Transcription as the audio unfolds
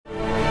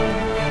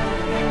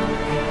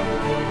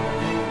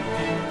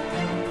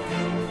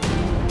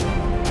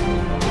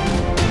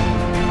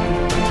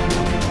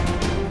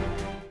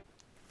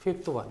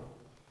Fifth one.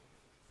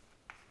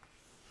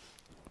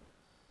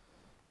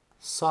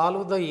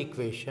 Solve the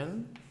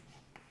equation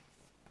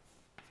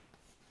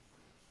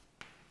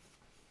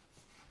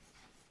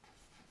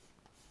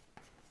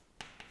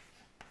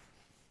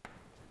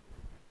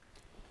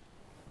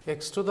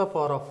x to the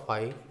power of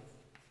 5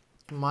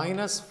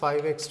 minus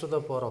 5x to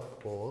the power of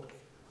 4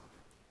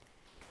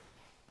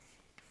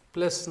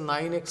 plus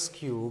 9x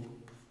cube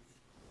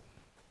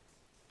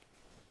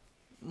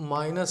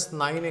minus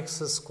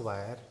 9x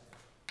square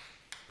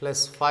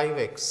plus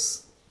 5x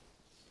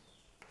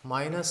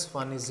minus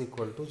 1 is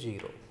equal to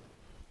 0.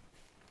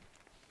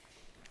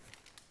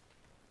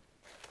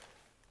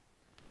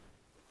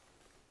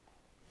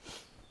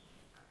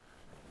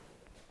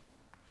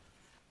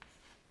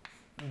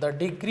 The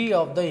degree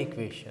of the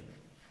equation.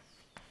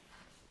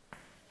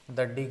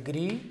 The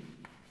degree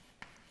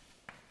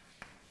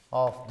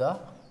of the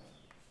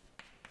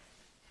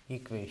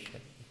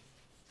equation.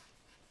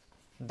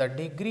 The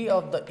degree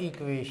of the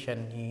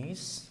equation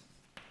is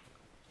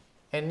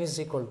n is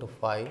equal to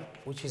 5,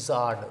 which is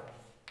odd,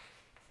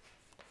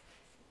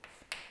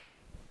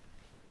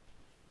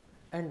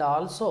 and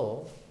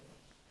also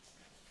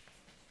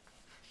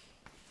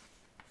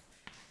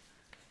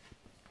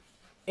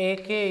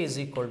ak is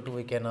equal to,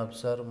 we can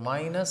observe,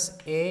 minus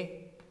a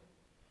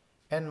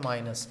n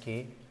minus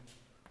k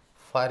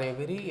for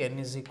every n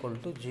is equal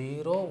to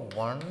 0,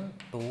 1,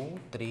 2,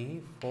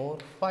 3, 4,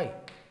 5.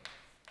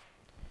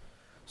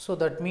 So,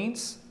 that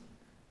means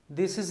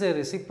this is a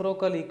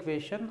reciprocal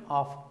equation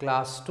of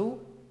class 2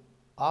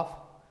 of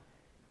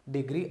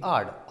degree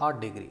odd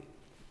degree.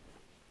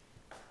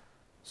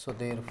 So,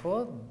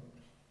 therefore,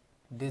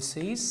 this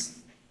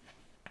is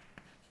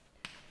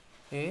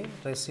a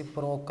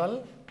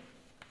reciprocal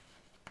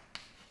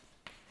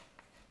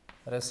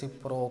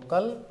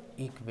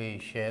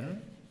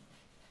equation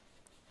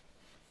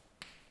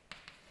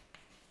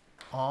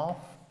of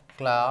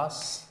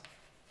class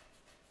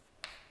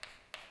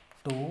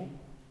 2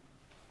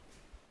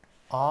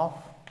 of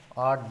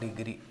odd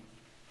degree.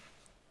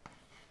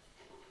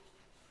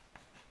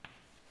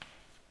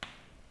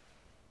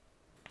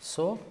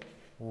 So,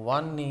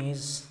 one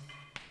is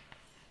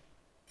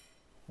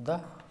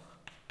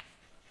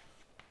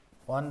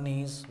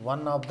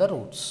one of the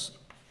roots.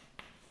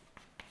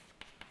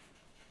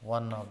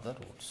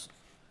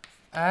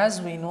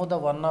 As we know the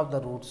one of the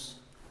roots,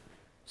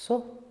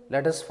 so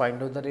let us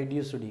find out the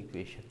reduced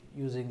equation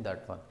using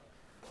that one.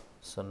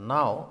 So,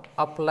 now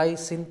apply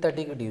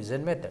synthetic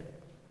division method.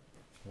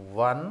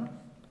 1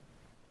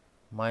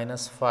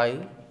 minus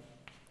 5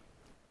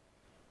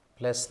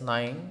 plus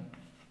 9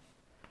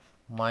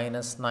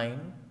 minus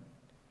 9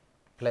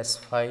 plus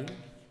 5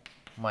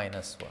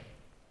 minus 1.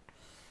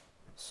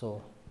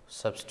 So,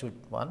 substitute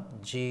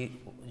 1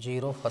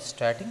 0 for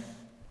starting,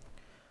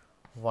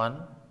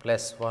 1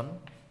 plus 1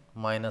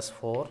 minus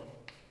 4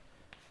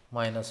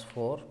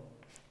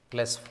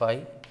 plus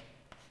 5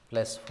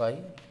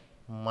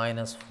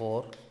 minus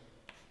 4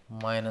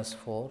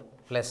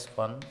 plus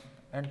 1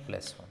 and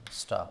plus 1,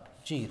 stop,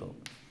 0.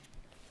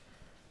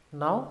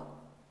 Now,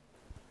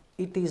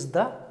 it is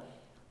the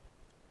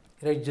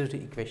reduced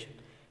equation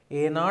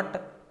A0,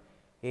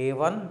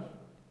 A1,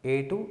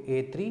 A2,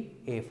 A3,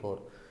 A4.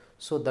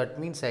 So, that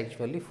means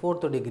actually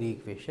fourth degree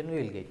equation we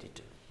will get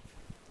it.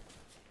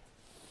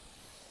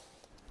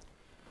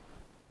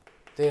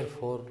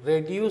 Therefore,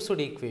 reduced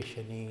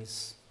equation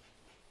is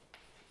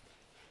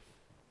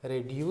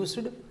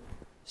reduced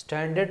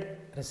standard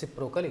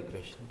reciprocal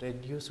equation.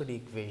 Reduced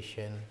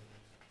equation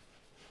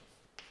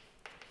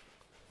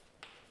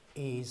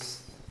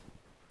is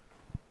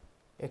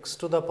x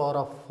to the power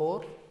of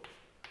 4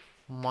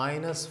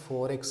 minus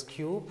 4x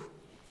cube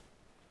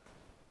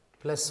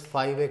plus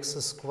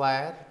 5x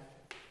square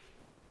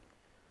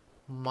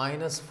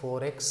minus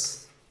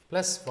 4x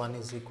plus 1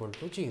 is equal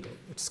to 0.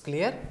 It is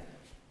clear?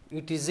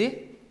 It is a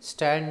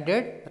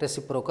standard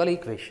reciprocal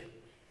equation.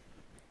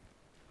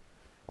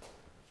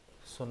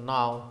 So,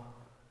 now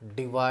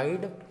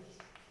divide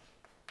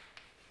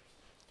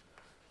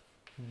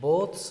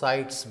both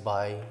sides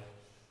by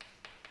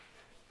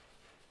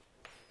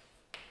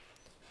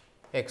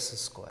x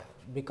square,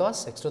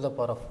 because x to the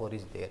power of 4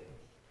 is there.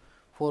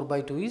 4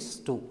 by 2 is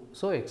 2.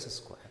 So, x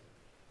square.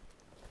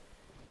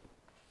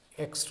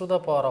 X to the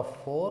power of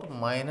 4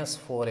 minus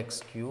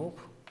 4x cube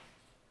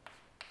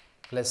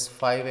plus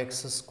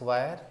 5x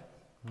square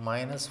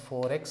minus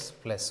 4x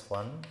plus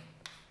 1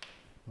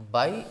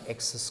 by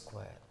x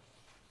square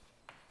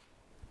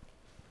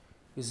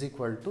is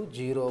equal to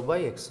 0 by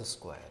x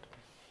square.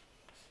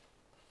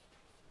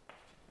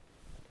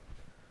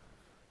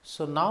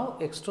 So, now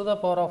x to the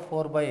power of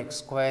 4 by x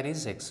square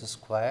is x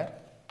square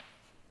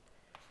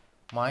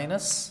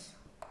minus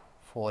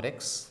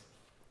 4x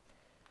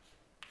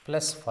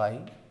plus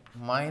 5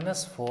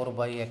 minus 4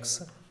 by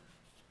x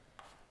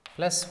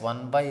plus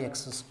 1 by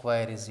x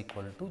square is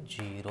equal to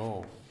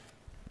 0.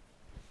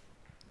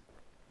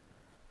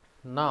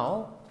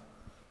 Now,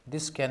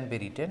 this can be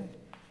written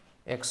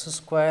x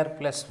square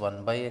plus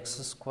 1 by x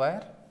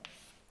square,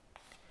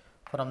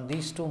 from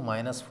these two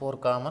minus 4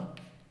 common,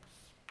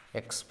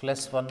 x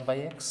plus 1 by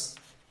x.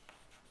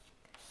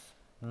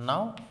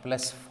 Now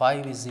plus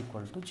 5 is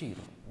equal to 0.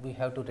 We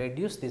have to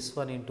reduce this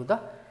one into the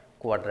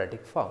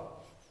quadratic form.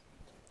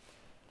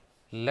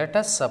 Let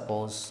us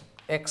suppose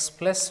x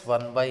plus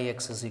 1 by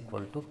x is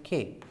equal to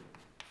k.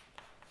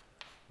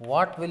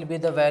 What will be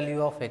the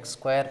value of x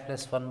square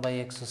plus 1 by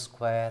x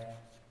square?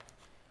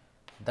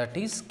 That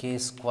is k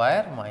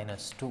square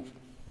minus 2.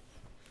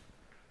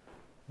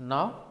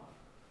 Now,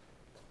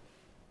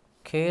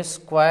 k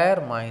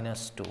square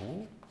minus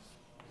 2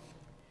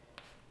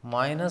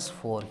 minus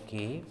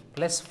 4k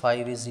plus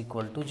 5 is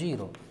equal to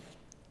 0.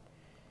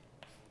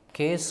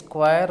 K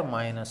square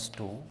minus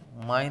 2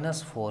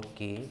 minus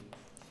 4k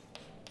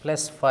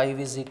plus 5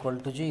 is equal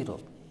to 0.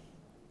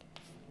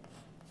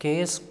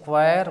 K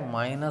square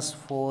minus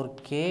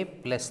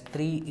 4k plus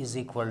 3 is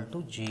equal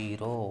to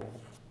 0.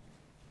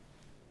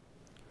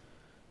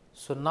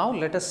 So, now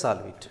let us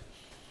solve it.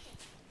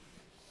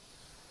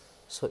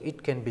 So,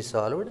 it can be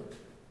solved.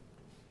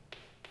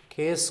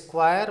 K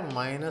square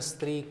minus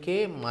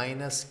 3k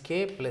minus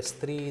k plus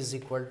 3 is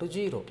equal to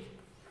 0.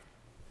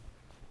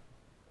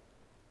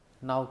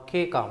 Now,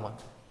 k common.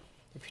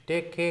 If you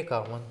take k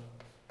common,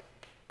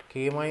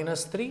 k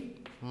minus 3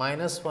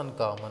 minus 1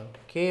 common,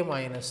 k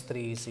minus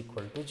 3 is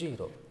equal to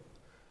 0.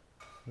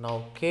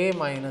 Now, k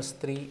minus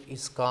 3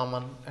 is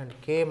common and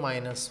k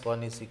minus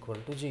 1 is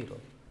equal to 0.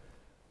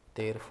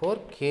 Therefore,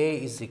 k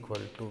is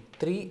equal to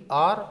 3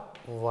 or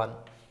 1.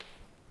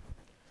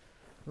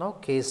 Now,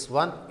 case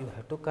 1 you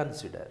have to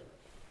consider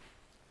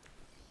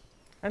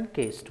and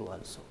case 2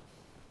 also.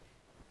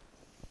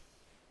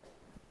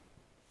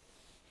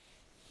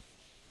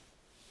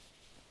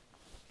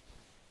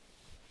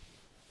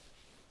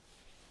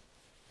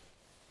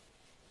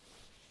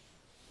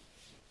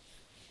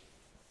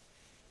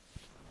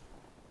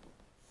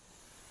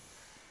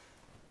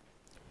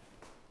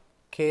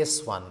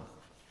 Case 1.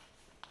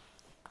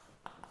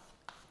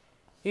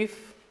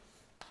 If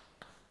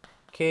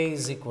k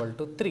is equal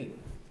to 3.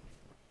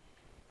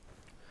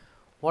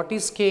 What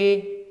is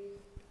k?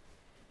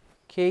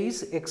 K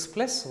is x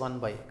plus 1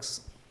 by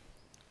x.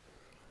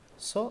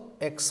 So,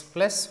 x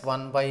plus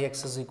 1 by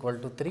x is equal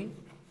to 3.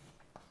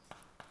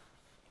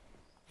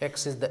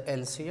 X is the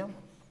LCM.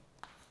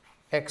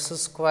 X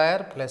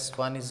square plus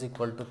 1 is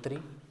equal to 3.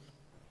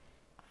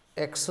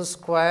 X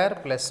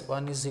square plus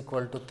 1 is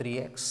equal to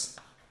 3x.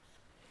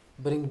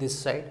 Bring this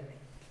side.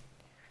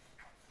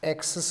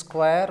 X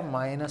square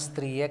minus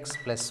 3x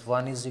plus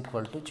 1 is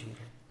equal to 0.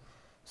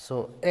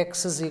 So,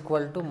 x is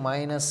equal to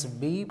minus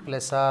b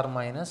plus r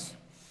minus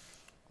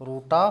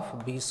root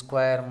of b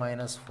square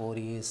minus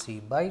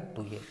 4ac by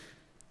 2a.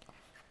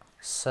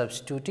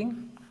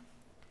 Substituting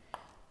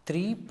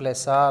 3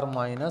 plus r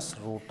minus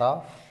root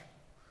of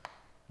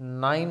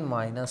 9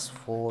 minus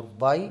 4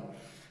 by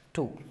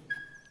 2.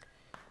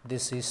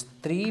 This is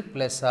 3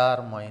 plus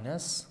r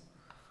minus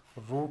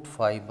root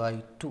 5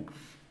 by 2.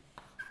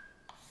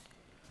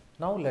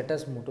 Now, let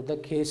us move to the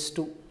case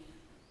 2.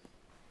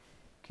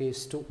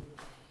 Case 2.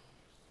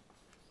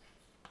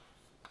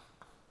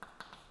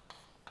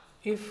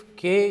 If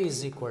k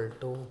is equal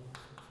to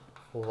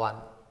 1,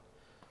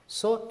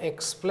 so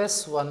x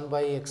plus 1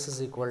 by x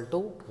is equal to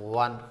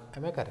 1,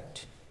 am I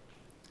correct?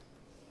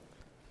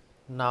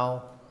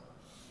 Now,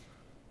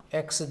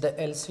 x is the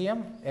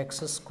LCM, x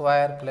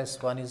square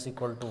plus 1 is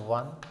equal to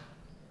 1.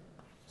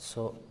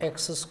 So,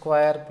 x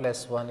square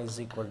plus 1 is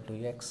equal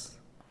to x.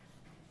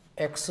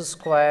 X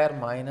square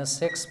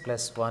minus x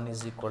plus 1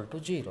 is equal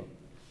to 0.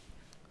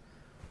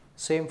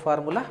 Same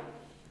formula.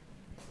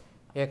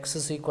 X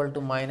is equal to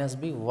minus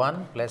b,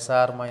 1 plus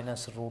r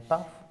minus root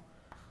of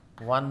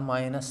 1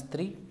 minus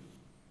 3,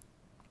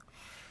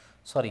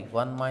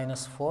 1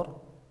 minus 4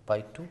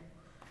 by 2,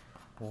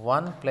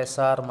 1 plus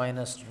r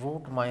minus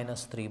root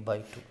minus 3 by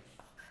 2.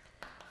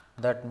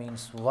 That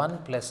means 1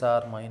 plus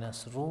r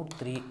minus root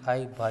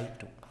 3i by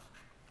 2.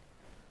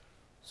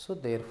 So,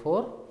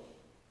 therefore,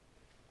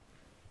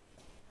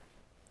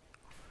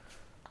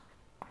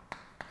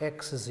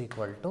 x is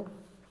equal to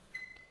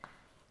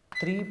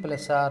 3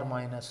 plus r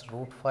minus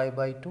root 5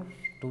 by 2,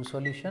 two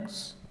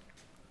solutions.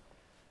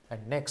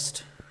 And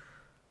next,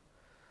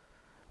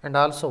 and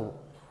also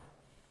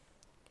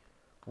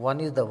one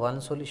is the one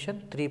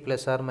solution, 3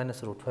 plus r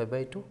minus root 5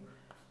 by 2,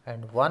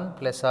 and 1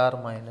 plus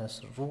r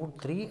minus root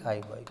 3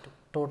 I by 2,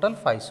 total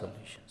 5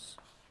 solutions.